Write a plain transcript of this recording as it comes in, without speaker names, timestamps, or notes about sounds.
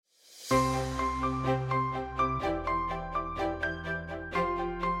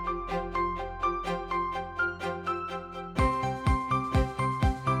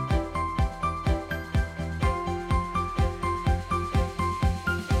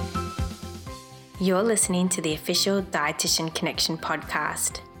You're listening to the official Dietitian Connection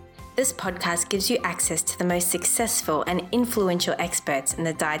podcast. This podcast gives you access to the most successful and influential experts in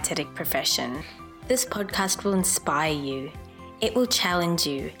the dietetic profession. This podcast will inspire you, it will challenge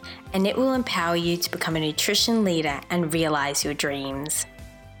you, and it will empower you to become a nutrition leader and realize your dreams.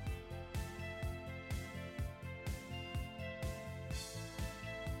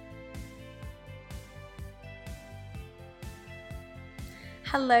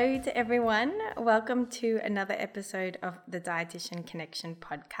 Hello to everyone. Welcome to another episode of the Dietitian Connection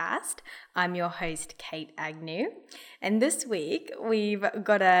podcast. I'm your host, Kate Agnew. And this week, we've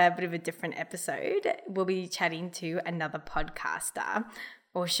got a bit of a different episode. We'll be chatting to another podcaster,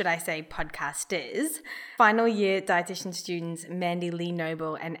 or should I say podcasters. Final year dietitian students Mandy Lee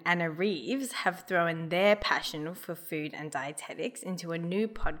Noble and Anna Reeves have thrown their passion for food and dietetics into a new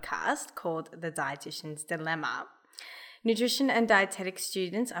podcast called The Dietitian's Dilemma. Nutrition and dietetics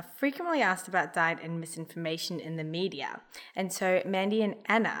students are frequently asked about diet and misinformation in the media. And so Mandy and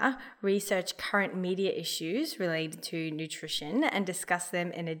Anna research current media issues related to nutrition and discuss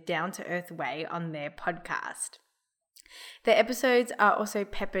them in a down-to-earth way on their podcast. The episodes are also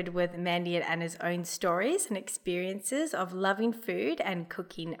peppered with Mandy and Anna's own stories and experiences of loving food and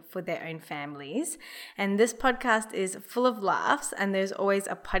cooking for their own families. And this podcast is full of laughs, and there's always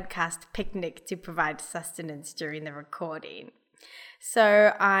a podcast picnic to provide sustenance during the recording.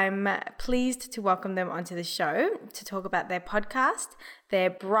 So I'm pleased to welcome them onto the show to talk about their podcast, their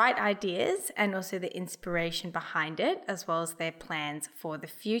bright ideas, and also the inspiration behind it, as well as their plans for the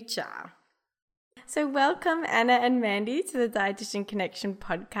future. So welcome Anna and Mandy to the Dietitian Connection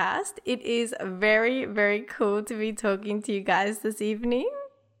podcast. It is very, very cool to be talking to you guys this evening.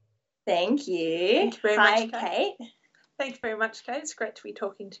 Thank you. Thank you very much, Kate. Thank you very much, Kate. It's great to be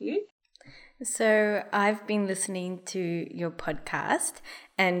talking to you. So I've been listening to your podcast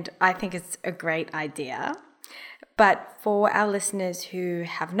and I think it's a great idea. But for our listeners who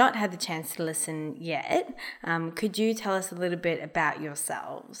have not had the chance to listen yet, could you tell us a little bit about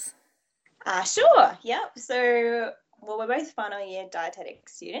yourselves? Sure. Yep. So, we're both final year dietetic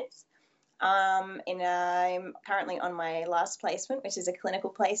students. And I'm currently on my last placement, which is a clinical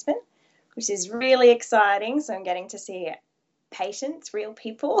placement, which is really exciting. So I'm getting to see patients, real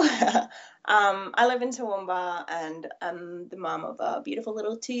people. I live in Toowoomba and I'm the mum of a beautiful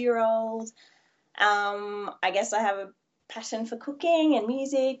little 2-year-old. I guess I have a passion for cooking and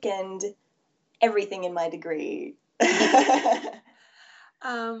music and everything in my degree.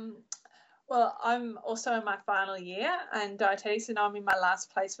 Well, I'm also in my final year in dietetics and I'm in my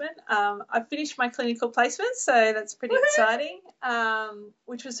last placement. I finished my clinical placement, so that's pretty exciting,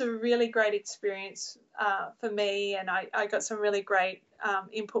 which was a really great experience for me, and I got some really great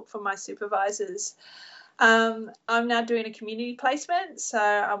input from my supervisors. I'm now doing a community placement, so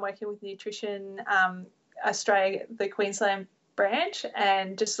I'm working with Nutrition Australia, the Queensland branch,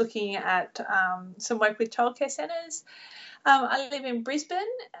 and just looking at some work with childcare centres. I live in Brisbane.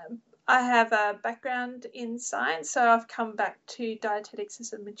 I have a background in science, so I've come back to dietetics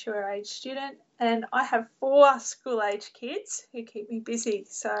as a mature age student, and I have 4 school-age kids who keep me busy,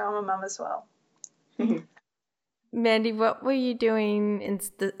 so I'm a mum as well. Mandy, what were you doing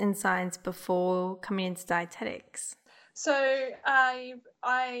in science before coming into dietetics? So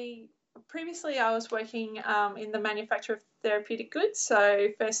previously I was working in the manufacture of therapeutic goods, so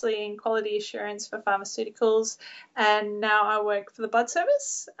firstly in quality assurance for pharmaceuticals, and now I work for the blood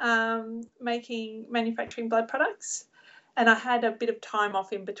service, manufacturing blood products, and I had a bit of time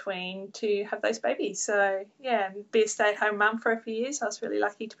off in between to have those babies. So yeah, be a stay-at-home mum for a few years. I was really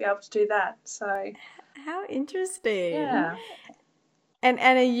lucky to be able to do that. So how interesting. Yeah. And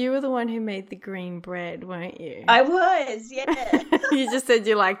Anna, you were the one who made the green bread, weren't you? I was, yeah. You just said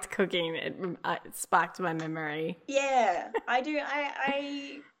you liked cooking. It sparked my memory. Yeah, I do.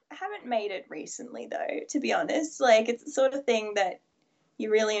 I haven't made it recently, though, to be honest. Like, it's the sort of thing that you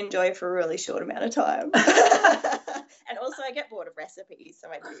really enjoy for a really short amount of time. And also I get bored of recipes, so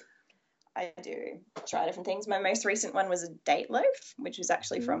I do try different things. My most recent one was a date loaf, which was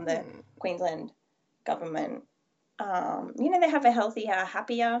actually from the Queensland government. They have a healthier,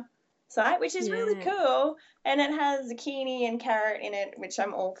 happier site, which is really cool. And it has zucchini and carrot in it, which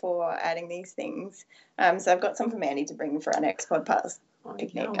I'm all for adding these things. So I've got some for Mandy to bring for our next podcast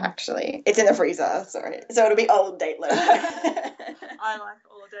picnic, actually. It's in the freezer, sorry. So it'll be old date loaf. I like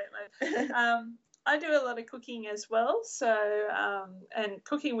all date loaf. I do a lot of cooking as well, so and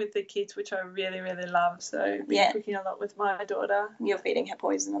cooking with the kids, which I really, really love. So been cooking a lot with my daughter. You're feeding her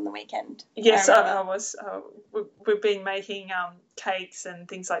poison on the weekend. Yes, I was. We've been making cakes and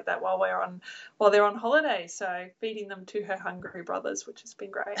things like that while they're on holiday. So feeding them to her hungry brothers, which has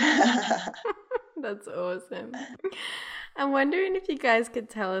been great. That's awesome. I'm wondering if you guys could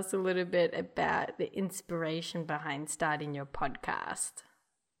tell us a little bit about the inspiration behind starting your podcast.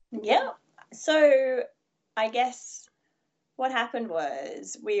 Yeah. So I guess what happened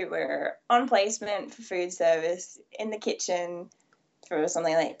was we were on placement for food service in the kitchen for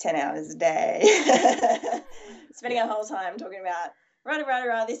something like 10 hours a day, spending our whole time talking about,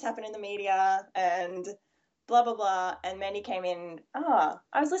 rah, this happened in the media and blah, blah, blah. And Mandy came in,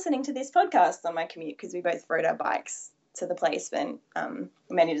 I was listening to this podcast on my commute because we both rode our bikes to the placement.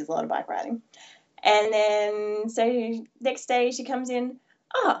 Mandy does a lot of bike riding. And then, so next day she comes in,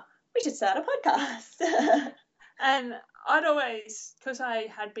 we should start a podcast. And I'd always, because I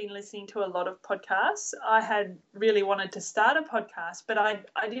had been listening to a lot of podcasts, I had really wanted to start a podcast, but I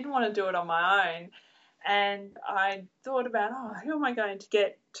didn't want to do it on my own. And I thought about, who am I going to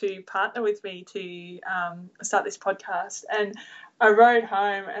get to partner with me to start this podcast? And I rode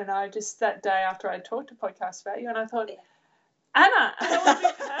home, and I just, that day after I talked a podcast about you, and I thought, Anna would be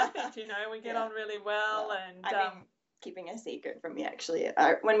perfect, we get on really well. And I've been keeping a secret from you, actually.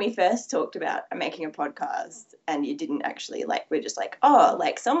 When we first talked about making a podcast, and you didn't actually, we're just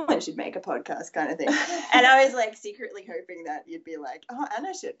someone should make a podcast kind of thing. And I was, secretly hoping that you'd be like,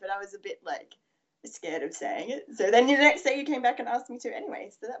 Anna should, but I was a bit, scared of saying it. So then the next day you came back and asked me to anyway,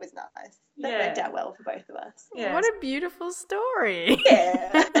 so that was nice. That worked out well for both of us. Yeah. What a beautiful story.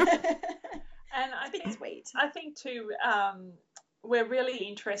 Yeah. And I think it's sweet. I think too, we're really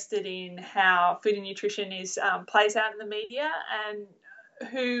interested in how food and nutrition is plays out in the media and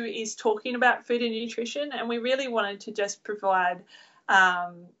who is talking about food and nutrition, and we really wanted to just provide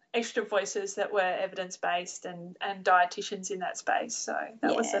extra voices that were evidence-based and dietitians in that space. So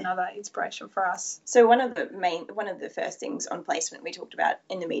that was another inspiration for us. So one of the first things on placement we talked about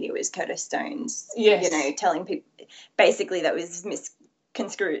in the media was Curtis Stone's, telling people, basically that was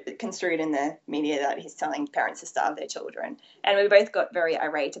construed in the media that he's telling parents to starve their children. And we both got very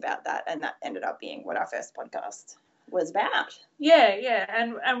irate about that, and that ended up being what our first podcast was about. Yeah.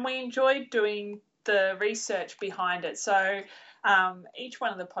 And we enjoyed doing the research behind it. So each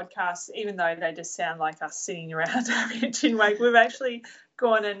one of the podcasts, even though they just sound like us sitting around our kitchen wake, we've actually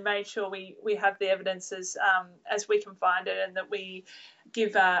gone and made sure we have the evidence as we can find it, and that we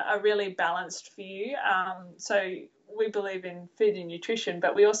give a really balanced view. So we believe in food and nutrition,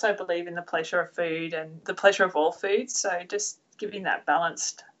 but we also believe in the pleasure of food and the pleasure of all foods. So just giving that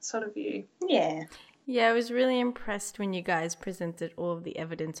balanced sort of view. Yeah. Yeah, I was really impressed when you guys presented all of the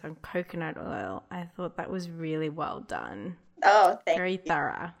evidence on coconut oil. I thought that was really well done. Oh, very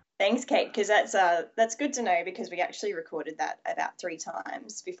thorough. Thanks, Kate, because that's good to know, because we actually recorded that about 3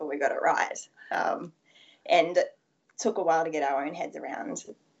 times before we got it right. And it took a while to get our own heads around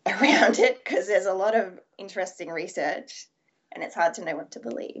it, because there's a lot of interesting research and it's hard to know what to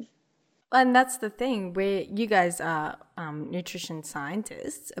believe. And that's the thing, where you guys are nutrition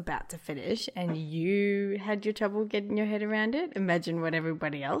scientists about to finish, and you had your trouble getting your head around it. Imagine what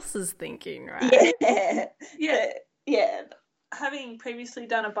everybody else is thinking, right? Yeah. Having previously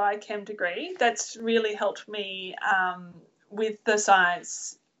done a biochem degree, that's really helped me with the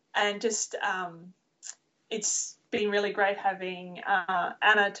science, and just it's been really great having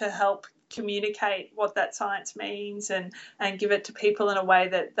Anna to help communicate what that science means and give it to people in a way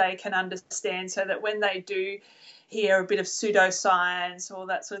that they can understand, so that when they do hear a bit of pseudoscience or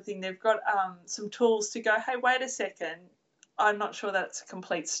that sort of thing, they've got some tools to go, hey, wait a second, I'm not sure that's a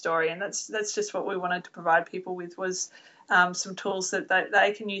complete story. And that's just what we wanted to provide people with, was some tools that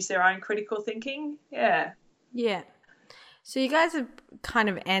they can use their own critical thinking. Yeah. So you guys have kind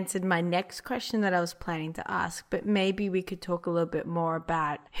of answered my next question that I was planning to ask, but maybe we could talk a little bit more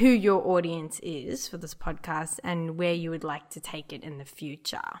about who your audience is for this podcast and where you would like to take it in the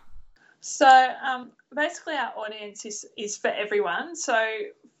future. So basically our audience is for everyone. So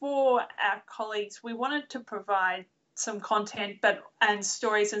for our colleagues, we wanted to provide some content and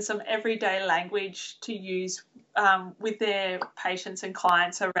stories and some everyday language to use with their patients and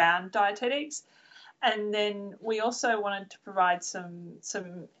clients around dietetics. And then we also wanted to provide some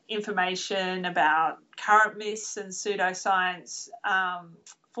information about current myths and pseudoscience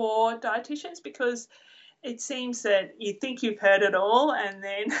for dietitians, because it seems that you think you've heard it all, and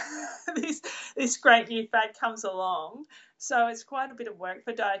then this great new fad comes along. So it's quite a bit of work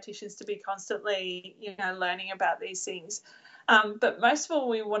for dietitians to be constantly, learning about these things. But most of all,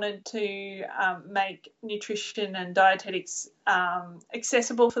 we wanted to make nutrition and dietetics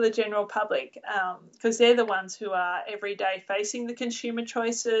accessible for the general public, because they're the ones who are every day facing the consumer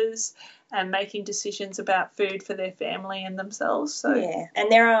choices and making decisions about food for their family and themselves. So yeah,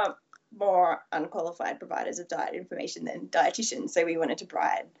 and there are more unqualified providers of diet information than dietitians, so we wanted to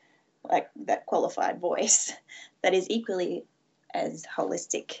provide like that qualified voice that is equally as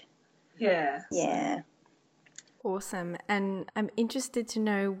holistic. Yeah. Yeah. Awesome. And I'm interested to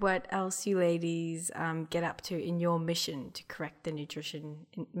know what else you ladies get up to in your mission to correct the nutrition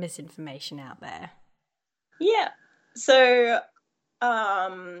misinformation out there. Yeah. So we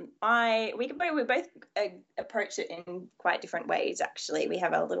both approach it in quite different ways, actually. We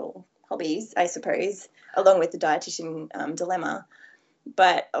have our little hobbies, I suppose, along with the dietitian dilemma.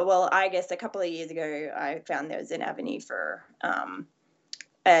 But, well, I guess a couple of years ago, I found there was an avenue for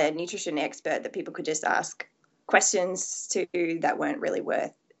a nutrition expert that people could just ask questions to that weren't really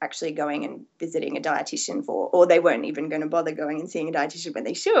worth actually going and visiting a dietitian for, or they weren't even going to bother going and seeing a dietitian when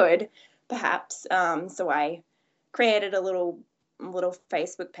they should, perhaps. So I created a little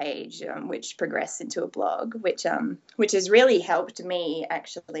Facebook page, which progressed into a blog, which has really helped me,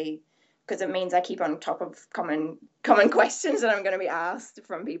 actually, because it means I keep on top of common questions that I'm going to be asked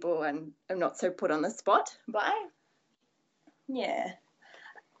from people, and I'm not so put on the spot by. Yeah.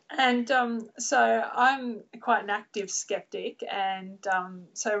 And so I'm quite an active skeptic, and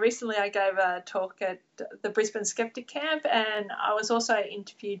so recently I gave a talk at the Brisbane Skeptic Camp, and I was also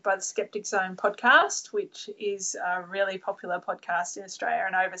interviewed by the Skeptic Zone podcast, which is a really popular podcast in Australia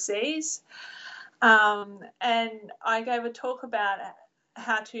and overseas. And I gave a talk about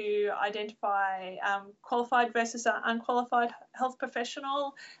how to identify qualified versus unqualified health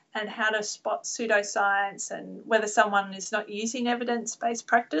professional, and how to spot pseudoscience, and whether someone is not using evidence-based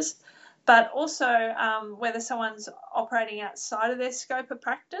practice, but also whether someone's operating outside of their scope of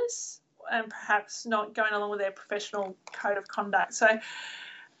practice and perhaps not going along with their professional code of conduct. So,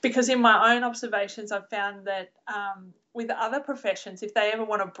 because in my own observations, I've found that with other professions, if they ever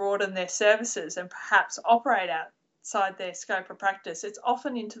want to broaden their services and perhaps operate outside their scope of practice, it's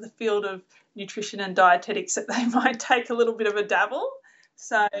often into the field of nutrition and dietetics that they might take a little bit of a dabble.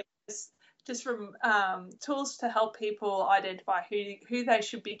 So just from tools to help people identify who they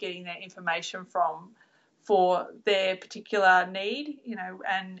should be getting their information from for their particular need,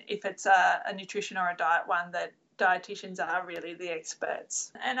 and if it's a nutrition or a diet one, that dietitians are really the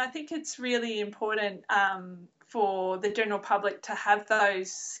experts. And I think it's really important for the general public to have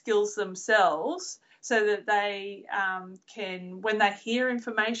those skills themselves, so that they can, when they hear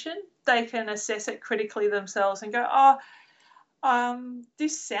information, they can assess it critically themselves and go,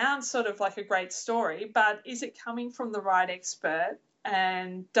 this sounds sort of like a great story, but is it coming from the right expert,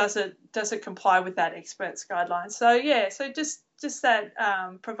 and does it comply with that expert's guidelines? So just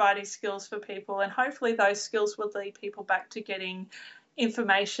that providing skills for people, and hopefully those skills will lead people back to getting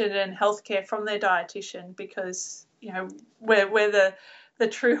information and healthcare from their dietitian, because we're the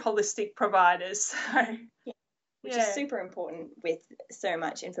true holistic providers. So which is super important with so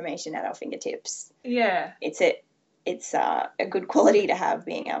much information at our fingertips. Yeah, it's a good quality to have,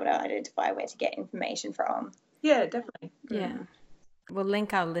 being able to identify where to get information from. Yeah, definitely. Yeah. We'll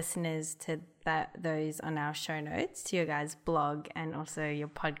link our listeners to those on our show notes, to your guys' blog and also your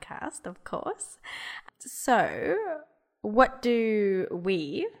podcast, of course. So what do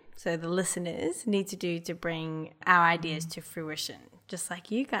we, so the listeners, need to do to bring our ideas to fruition, just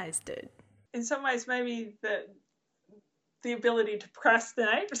like you guys did? In some ways, maybe the ability to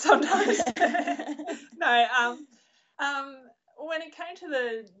procrastinate sometimes. No, when it came to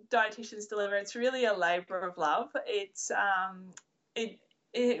the Dietitian's Dilemma, it's really a labour of love. It's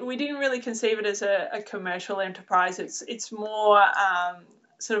we didn't really conceive it as a commercial enterprise. It's more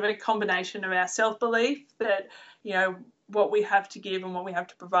sort of a combination of our self-belief that what we have to give and what we have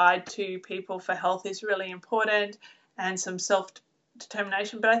to provide to people for health is really important, and some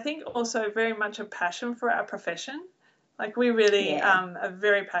self-determination. But I think also very much a passion for our profession. Like, we really are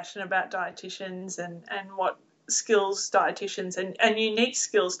very passionate about dietitians and what skills dietitians and unique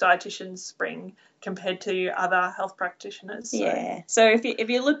skills dietitians bring compared to other health practitioners. So if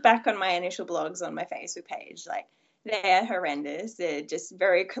you look back on my initial blogs on my Facebook page, like, they're horrendous. They're just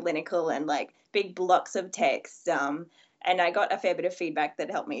very clinical and like big blocks of text. And I got a fair bit of feedback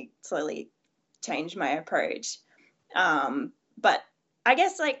that helped me slowly change my approach. But I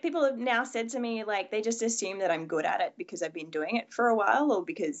guess, like, people have now said to me, like, they just assume that I'm good at it because I've been doing it for a while, or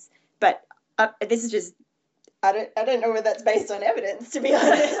because, but this is just, I don't know whether that's based on evidence, to be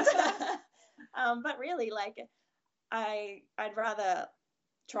honest. But really, like, I'd rather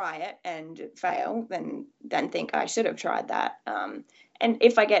try it and fail than think I should have tried that. And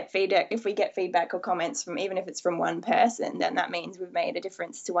if we get feedback or comments from, even if it's from one person, then that means we've made a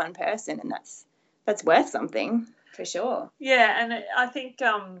difference to one person, and that's worth something, for sure. Yeah, and I think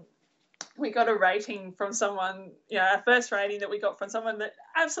we got a rating from someone, our first rating that we got from someone that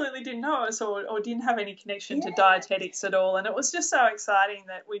absolutely didn't know us or didn't have any connection to dietetics at all. And it was just so exciting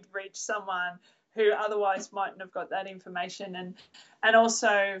that we'd reached someone who otherwise mightn't have got that information. And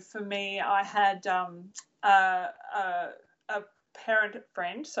also for me, I had a parent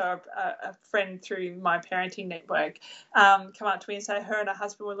friend, so a friend through my parenting network, come up to me and say her and her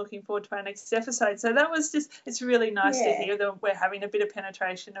husband were looking forward to our next episode. So that was it's really nice to hear that we're having a bit of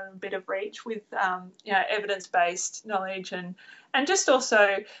penetration and a bit of reach with evidence-based knowledge and just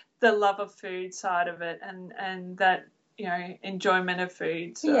also the love of food side of it and that enjoyment of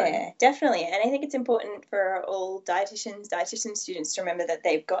food. So. Yeah, definitely. And I think it's important for all dietitian students to remember that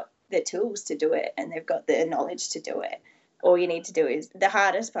they've got the tools to do it and they've got the knowledge to do it. All you need to do is, the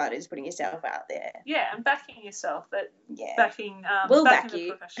hardest part is putting yourself out there. Yeah, and backing yourself. Backing we'll backing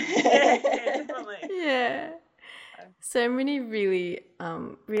back you. Yeah, definitely. Yeah. So many really,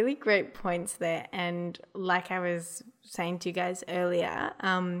 really great points there. And like I was saying to you guys earlier,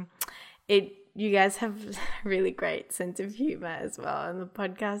 you guys have a really great sense of humor as well. And the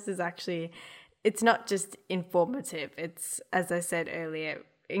podcast is actually, it's not just informative. It's, as I said earlier,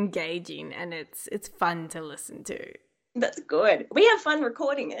 engaging, and it's fun to listen to. That's good. We have fun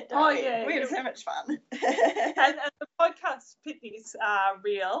recording it, don't we? Yeah. We have so much fun. and the podcast picnics are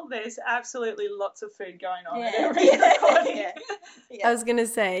real. There's absolutely lots of food going on at every recording. Yeah. I was going to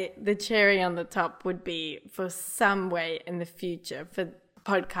say the cherry on the top would be for some way in the future for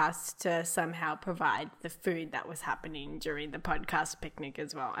podcasts to somehow provide the food that was happening during the podcast picnic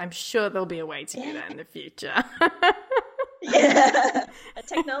as well. I'm sure there'll be a way to do that in the future. Yeah, a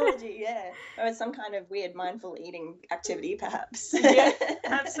technology, or some kind of weird mindful eating activity, perhaps. Yeah,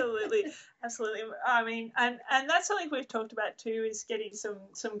 absolutely. I mean, and that's something we've talked about too, is getting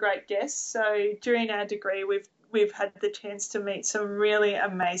some great guests. So during our degree, we've had the chance to meet some really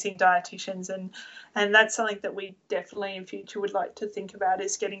amazing dietitians, and that's something that we definitely in future would like to think about,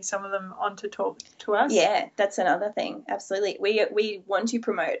 is getting some of them on to talk to us. Yeah, that's another thing. Absolutely, we want to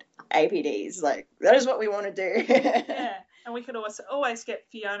promote APDs. Like, that is what we want to do. Yeah. And we could always get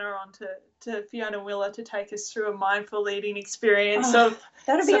Fiona on to Fiona Willer to take us through a mindful eating experience of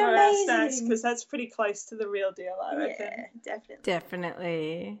that'd be some amazing. of our snacks, because that's pretty close to the real deal, I reckon. Yeah,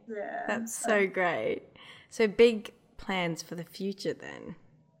 Definitely. Yeah. That's so great. So big plans for the future then?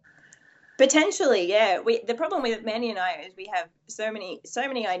 Potentially, yeah. The problem with Mandy and I is we have so many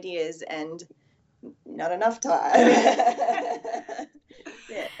ideas and not enough time.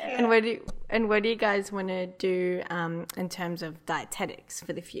 Yeah. And what do you guys want to do in terms of dietetics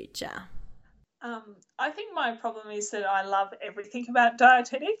for the future? I think my problem is that I love everything about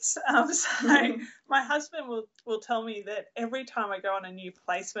dietetics. So my husband will tell me that every time I go on a new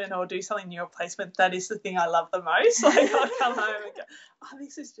placement or do something new at placement, that is the thing I love the most. Like, I'll come home and go, oh,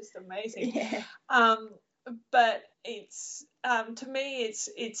 this is just amazing. Yeah. But it's to me,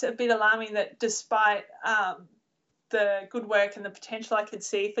 it's a bit alarming that despite the good work and the potential I could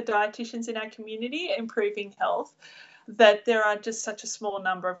see for dietitians in our community improving health, that there are just such a small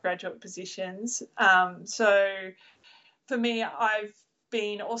number of graduate positions. So for me, I've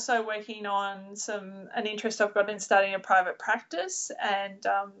been also working on an interest I've got in starting a private practice, and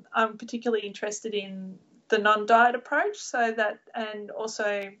I'm particularly interested in the non-diet approach, and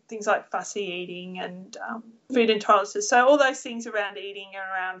also things like fussy eating and food intolerances. So all those things around eating and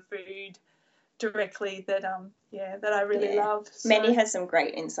around food directly that I really love. So. Mandy has some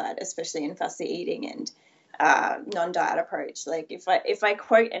great insight, especially in fussy eating and non-diet approach. Like, if I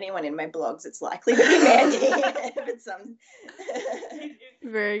quote anyone in my blogs, it's likely to be Mandy. But some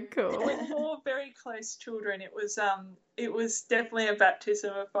Very cool. With 4 very close children, it was definitely a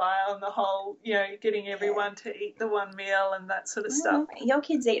baptism of fire on the whole, getting everyone to eat the one meal and that sort of stuff. Your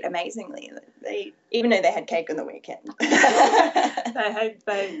kids eat amazingly. Even though they had cake on the weekend.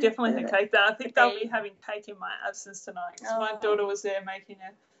 They definitely had cake. I think they'll be having cake in my absence tonight. My daughter was there making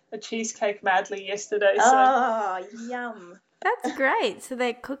a cheesecake madly yesterday. So. Oh, yum. That's great. So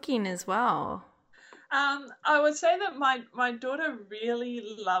they're cooking as well. I would say that my daughter really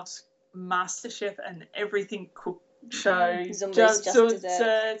loves MasterChef and everything cook show. Just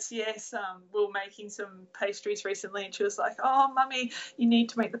desserts. Yes. We were making some pastries recently, and she was like, "Oh, Mummy, you need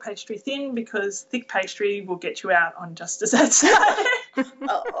to make the pastry thin because thick pastry will get you out on just desserts."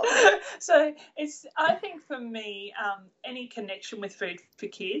 So I think for me, any connection with food for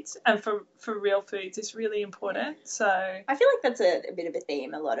kids and for real foods is really important. So I feel like that's a bit of a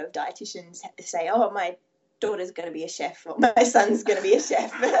theme. A lot of dietitians say, "Oh, my daughter's going to be a chef," or "My son's going to be a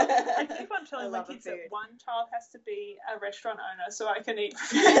chef." I keep on telling my kids that one child has to be a restaurant owner so I can eat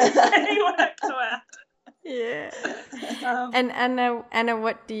anywhere I go out. Yeah. And Anna,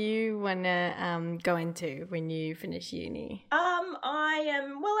 what do you want to go into when you finish uni?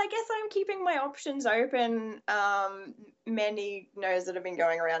 I guess I'm keeping my options open. Many knows that I've been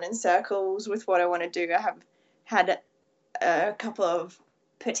going around in circles with what I want to do. I have had a couple of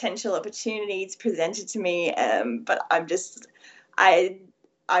potential opportunities presented to me, but I'm just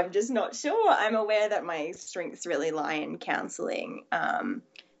not sure. I'm aware that my strengths really lie in counselling,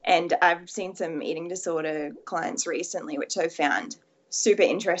 and I've seen some eating disorder clients recently, which I've found super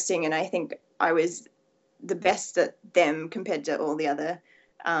interesting, and I think I was the best at them compared to all the other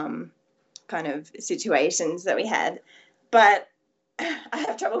kind of situations that we had. But I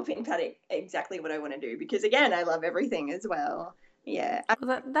have trouble pinpointing exactly what I want to do because, again, I love everything as well. Yeah.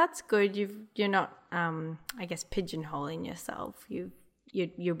 Well, that's good. You're not, I guess, pigeonholing yourself.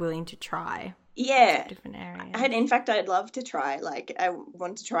 You're willing to try. Yeah. Different areas. In fact, I'd love to try. Like, I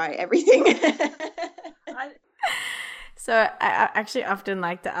want to try everything. So I actually often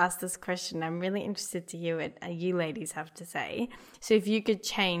like to ask this question. I'm really interested to hear what you ladies have to say. So if you could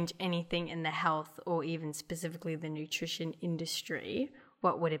change anything in the health or even specifically the nutrition industry,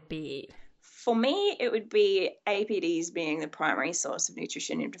 what would it be? For me, it would be APDs being the primary source of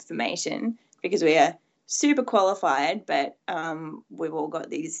nutrition information because we are super qualified, but we've all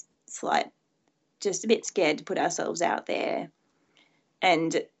got these just a bit scared to put ourselves out there.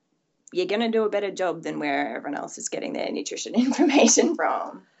 And you're going to do a better job than where everyone else is getting their nutrition information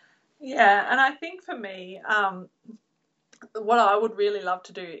from. Yeah, and I think for me, what I would really love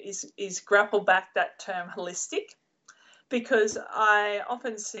to do is grapple back that term holistic, because I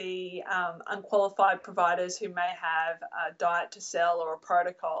often see unqualified providers who may have a diet to sell or a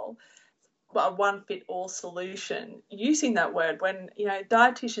protocol, a one-fit-all solution, using that word when,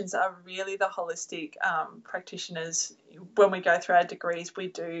 dietitians are really the holistic practitioners. When we go through our degrees, we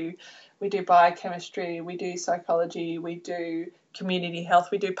do biochemistry, we do psychology, we do community health,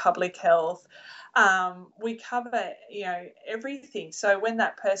 we do public health. We cover, everything. So when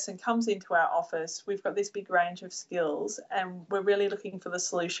that person comes into our office, we've got this big range of skills and we're really looking for the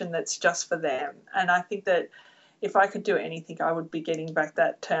solution that's just for them. And I think that if I could do anything, I would be getting back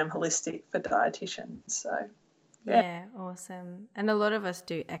that term holistic for dietitians. So, yeah, awesome. And a lot of us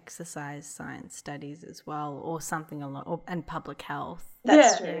do exercise science studies as well, or something and public health.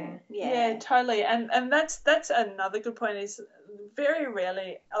 That's true. Yeah, totally. And that's another good point. Is very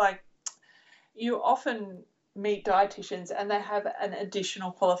rarely, like, you often meet dietitians and they have an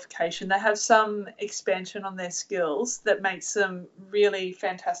additional qualification. They have some expansion on their skills that makes them really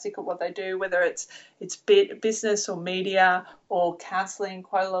fantastic at what they do, whether it's business or media or counselling.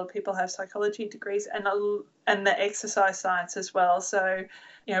 Quite a lot of people have psychology degrees and the exercise science as well. So,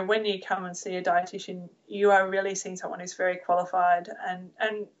 when you come and see a dietitian, you are really seeing someone who's very qualified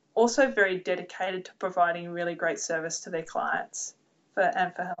and also very dedicated to providing really great service to their clients for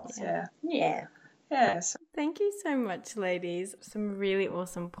health. Yeah. Yes. Thank you so much, ladies. Some really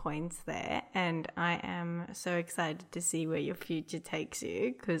awesome points there. And I am so excited to see where your future takes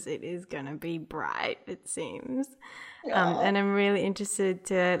you because it is going to be bright, it seems. And I'm really interested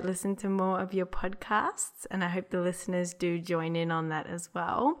to listen to more of your podcasts. And I hope the listeners do join in on that as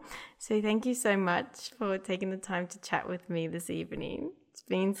well. So thank you so much for taking the time to chat with me this evening. It's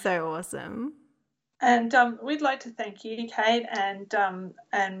been so awesome. And we'd like to thank you, Kate, and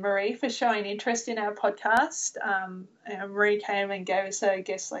Marie for showing interest in our podcast. Marie came and gave us a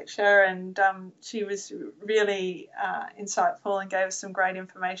guest lecture, and she was really insightful and gave us some great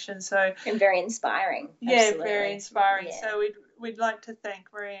information. And very inspiring. Yeah, Absolutely. very inspiring. Yeah. So we'd like to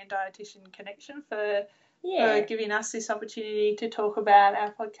thank Marie and Dietitian Connection for giving us this opportunity to talk about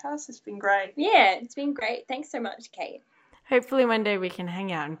our podcast. It's been great. Yeah, it's been great. Thanks so much, Kate. Hopefully one day we can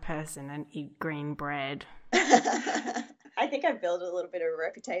hang out in person and eat green bread. I think I've built a little bit of a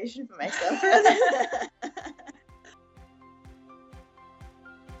reputation for myself.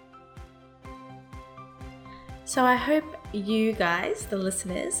 So I hope you guys, the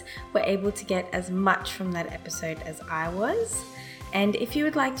listeners, were able to get as much from that episode as I was. And if you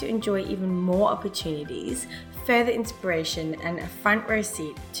would like to enjoy even more opportunities, further inspiration and a front row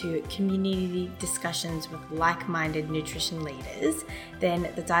seat to community discussions with like-minded nutrition leaders, then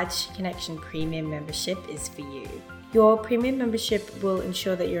the Dietitian Connection Premium membership is for you. Your premium membership will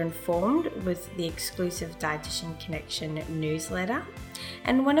ensure that you're informed with the exclusive Dietitian Connection newsletter.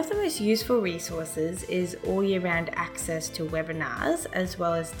 And one of the most useful resources is all year round access to webinars as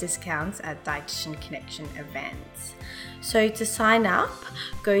well as discounts at Dietitian Connection events. So to sign up,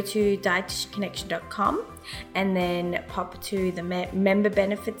 go to dietitianconnection.com and then pop to the member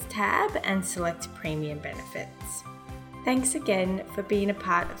benefits tab and select premium benefits. Thanks again for being a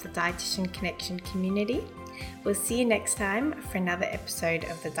part of the Dietitian Connection community. We'll see you next time for another episode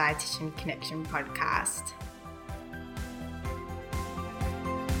of the Dietitian Connection podcast.